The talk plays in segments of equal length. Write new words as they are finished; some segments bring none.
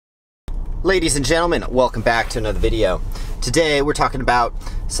Ladies and gentlemen, welcome back to another video. Today we're talking about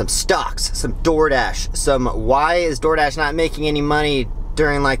some stocks, some Doordash, some why is Doordash not making any money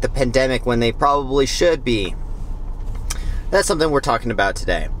during like the pandemic when they probably should be. That's something we're talking about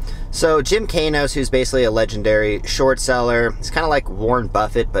today. So Jim Keyterms, who's basically a legendary short seller, he's kind of like Warren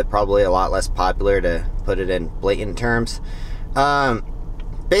Buffett, but probably a lot less popular to put it in blatant terms.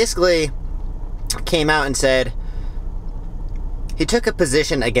 Basically came out and said, he took a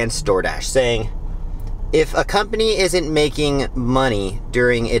position against Doordash, saying, if a company isn't making money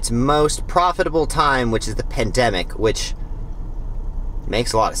during its most profitable time, which is the pandemic, which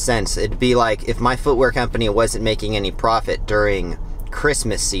makes a lot of sense. It'd be like if my footwear company wasn't making any profit during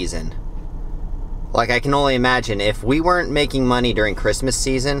Christmas season. Like, I can only imagine if we weren't making money during Christmas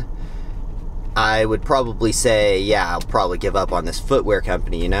season, I would probably say, yeah, I'll probably give up on this footwear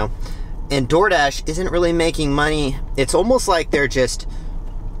company, you know? And Doordash isn't really making money. It's almost like they're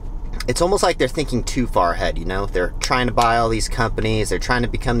thinking too far ahead, you know? They're trying to buy all these companies. They're trying to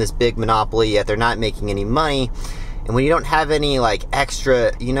become this big monopoly, yet they're not making any money. And when you don't have any, like,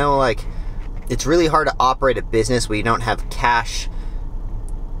 extra, you know, like, it's really hard to operate a business where you don't have cash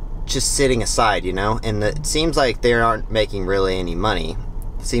just sitting aside, you know? And it seems like they aren't making really any money.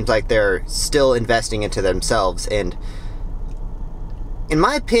 It seems like they're still investing into themselves. And in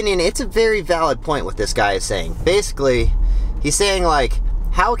my opinion, it's a very valid point what this guy is saying. Basically, he's saying, like,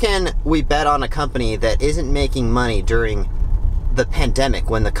 how can we bet on a company that isn't making money during the pandemic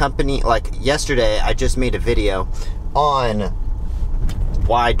when the company, like yesterday, I just made a video on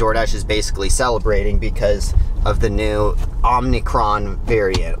why Doordash is basically celebrating because of the new Omicron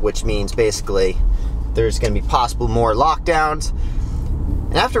variant, which means basically there's going to be possible more lockdowns.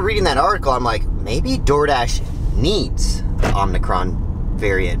 And after reading that article, I'm like, maybe Doordash needs the Omicron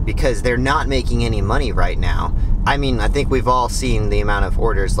variant because they're not making any money right now. I mean, I think we've all seen the amount of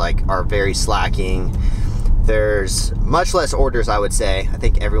orders like are very slacking. There's much less orders, I would say. I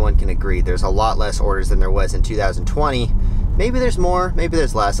think everyone can agree there's a lot less orders than there was in 2020. Maybe there's more, maybe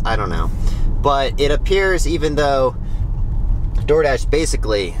there's less, I don't know. But it appears, even though Doordash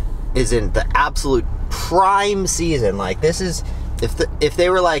basically is in the absolute prime season, like this is, if they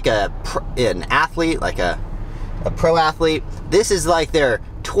were like an athlete, like a pro athlete, this is like their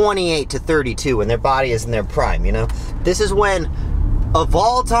 28 to 32 when their body is in their prime, you know? This is when, of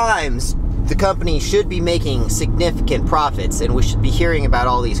all times, the company should be making significant profits, and we should be hearing about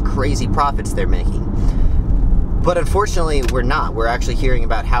all these crazy profits they're making. But unfortunately, we're not. We're actually hearing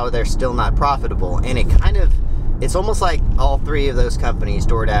about how they're still not profitable, and it's almost like all three of those companies,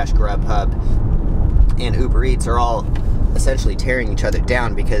 DoorDash, Grubhub, and Uber Eats, are all essentially tearing each other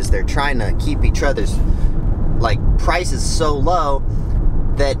down because they're trying to keep each other's like prices so low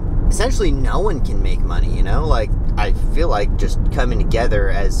that essentially no one can make money, you know? Like, I feel like just coming together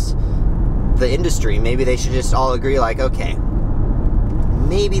as the industry, maybe they should just all agree, like, okay,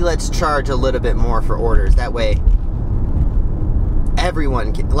 maybe let's charge a little bit more for orders. That way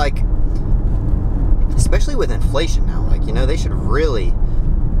everyone can, like, especially with inflation now, like, you know, they should really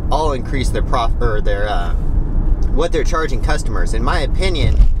all increase their profit, or their what they're charging customers. In my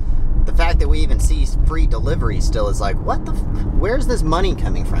opinion, the fact that we even see free delivery still is like, what the, where's this money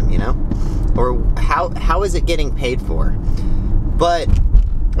coming from, you know? Or how is it getting paid for? But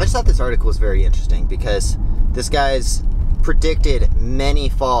I just thought this article was very interesting because this guy's predicted many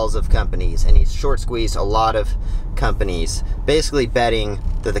falls of companies, and he's short squeezed a lot of companies, basically betting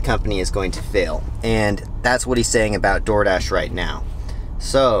that the company is going to fail. And that's what he's saying about Doordash right now.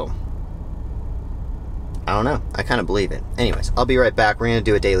 So I don't know. I kind of believe it. Anyways, I'll be right back. We're going to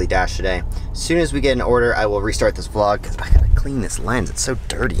do a daily dash today. As soon as we get an order, I will restart this vlog because I got to clean this lens. It's so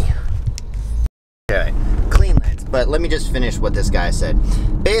dirty. Okay, clean lens. But let me just finish what this guy said.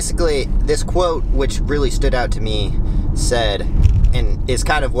 Basically, this quote, which really stood out to me, said, and is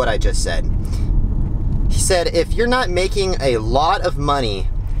kind of what I just said. He said, if you're not making a lot of money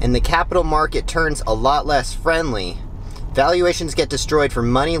and the capital market turns a lot less friendly, valuations get destroyed for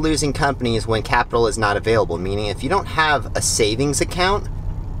money-losing companies when capital is not available. Meaning, if you don't have a savings account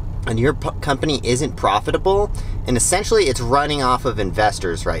and your company isn't profitable, and essentially it's running off of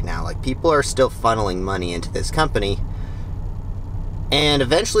investors right now. Like, people are still funneling money into this company. And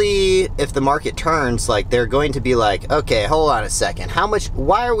eventually, if the market turns, like, they're going to be like, okay, hold on a second.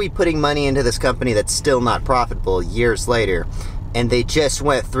 Why are we putting money into this company that's still not profitable years later? And they just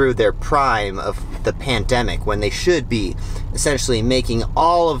went through their prime of the pandemic when they should be essentially making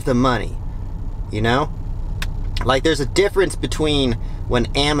all of the money, you know? Like, there's a difference between when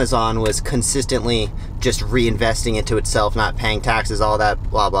Amazon was consistently just reinvesting into itself, not paying taxes, all that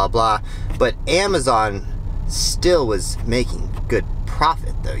blah, blah, blah. But Amazon still was making good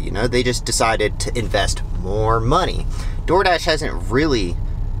profit though, you know? They just decided to invest more money. DoorDash hasn't really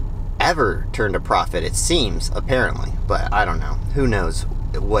ever turned a profit, it seems, apparently, but I don't know. Who knows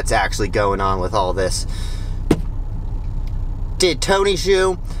what's actually going on with all this? Did Tony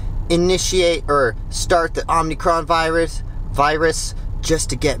Zhu initiate or start the Omicron virus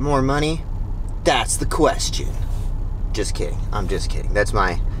just to get more money? That's the question. Just kidding. I'm just kidding.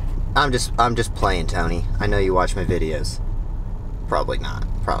 I'm just playing, Tony. I know you watch my videos. Probably not.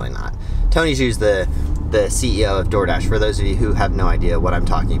 Tony Zhu's the CEO of DoorDash, for those of you who have no idea what I'm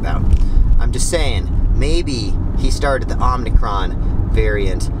talking about. I'm just saying, maybe he started the Omicron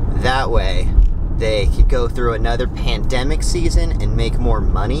variant. That way, they could go through another pandemic season and make more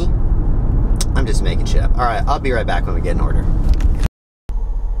money. I'm just making shit up. Alright, I'll be right back when we get an order.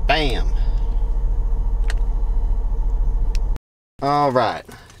 Bam! Alright,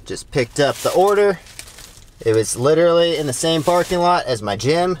 just picked up the order. It was literally in the same parking lot as my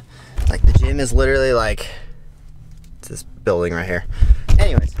gym. Like, the gym is literally like, it's this building right here.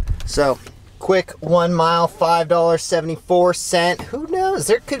 Anyways, so quick 1 mile, $5.74. Who knows?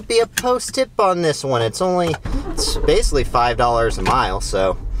 There could be a post tip on this one. It's basically $5 a mile,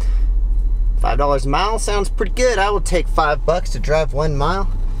 so $5 a mile sounds pretty good. I will take $5 to drive 1 mile.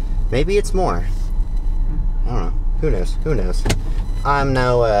 Maybe it's more. I don't know. Who knows? I'm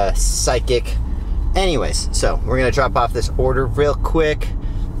no psychic. Anyways, so we're gonna drop off this order real quick.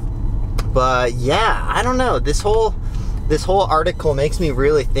 But yeah, I don't know. This whole article makes me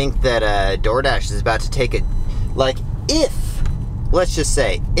really think that DoorDash is about to take it. Like, let's just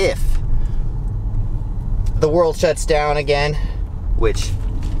say, if the world shuts down again, which,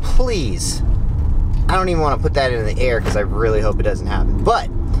 please, I don't even want to put that in the air because I really hope it doesn't happen. But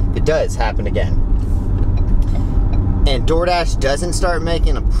if it does happen again, and DoorDash doesn't start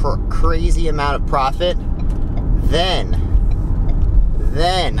making a crazy amount of profit, then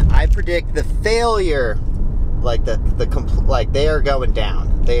I predict the failure, like they are going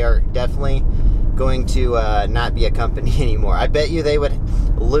down. They are definitely going to not be a company anymore. I bet you they would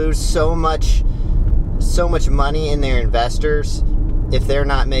lose so much money in their investors if they're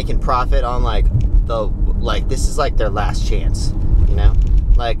not making profit on this is like their last chance, you know?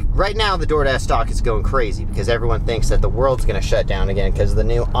 Like, right now, the DoorDash stock is going crazy because everyone thinks that the world's going to shut down again because of the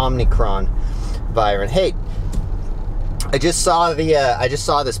new Omicron variant. Hey, I just saw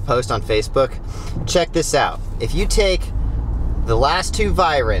this post on Facebook. Check this out. If you take the last two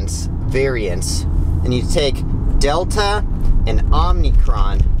variants, and you take Delta and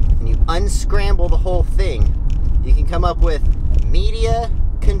Omicron, and you unscramble the whole thing, you can come up with media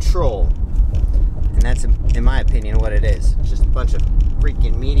control. And that's, in my opinion, what it is. It's just a bunch of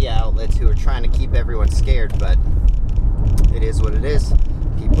freaking media outlets who are trying to keep everyone scared, but it is what it is.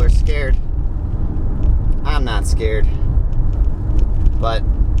 People are scared. I'm not scared, but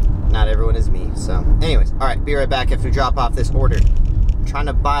not everyone is me. So anyways, all right, be right back after we drop off this order. I'm trying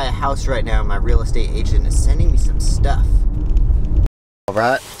to buy a house right now. My real estate agent is sending me some stuff. All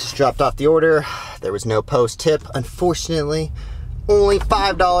right, just dropped off the order. There was no post tip, unfortunately. Only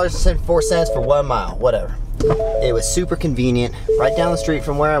 $5.74 for 1 mile, whatever. It was super convenient, right down the street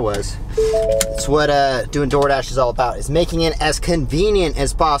from where I was. It's what doing DoorDash is all about, is making it as convenient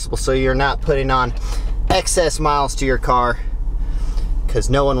as possible so you're not putting on excess miles to your car, because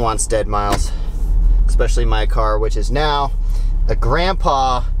no one wants dead miles, especially my car, which is now a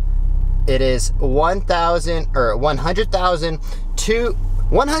grandpa. It is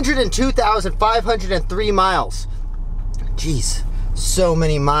 102,503 miles. Jeez. So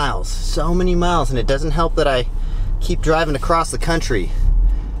many miles, and it doesn't help that I keep driving across the country.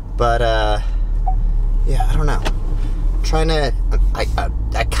 But yeah, I don't know. I'm trying to, I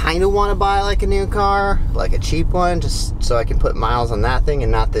kind of want to buy like a new car, like a cheap one, just so I can put miles on that thing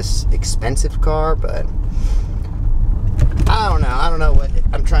and not this expensive car. But I don't know what,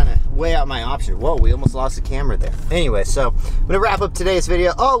 I'm trying to weigh out my option. Whoa, we almost lost the camera there. Anyway, so I'm gonna wrap up today's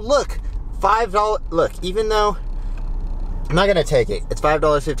video. Oh, look, $5, look, even though I'm not gonna take it. It's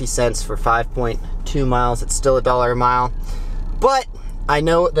 $5.50 for 5.2 miles. It's still $1 a mile. But I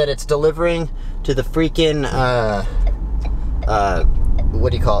know that it's delivering to the freaking,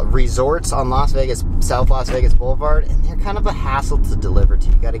 what do you call it? Resorts on South Las Vegas Boulevard. And they're kind of a hassle to deliver to.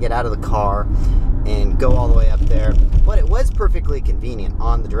 You gotta get out of the car and go all the way up there. But it was perfectly convenient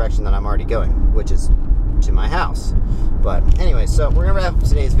on the direction that I'm already going, which is to my house. But anyway, so we're gonna wrap up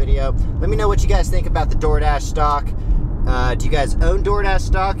today's video. Let me know what you guys think about the DoorDash stock. Do you guys own DoorDash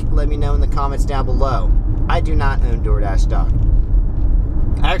stock? Let me know in the comments down below. I do not own DoorDash stock.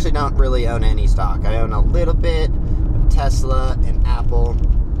 I actually don't really own any stock. I own a little bit of Tesla and Apple,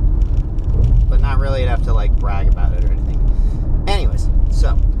 but not really enough to like brag about it or anything. Anyways,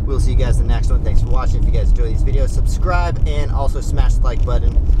 so we'll see you guys in the next one. Thanks for watching. If you guys enjoy these videos, subscribe and also smash the like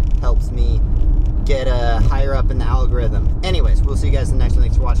button. Helps me get higher up in the algorithm. Anyways, we'll see you guys in the next one.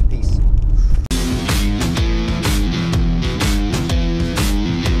 Thanks for watching. Peace.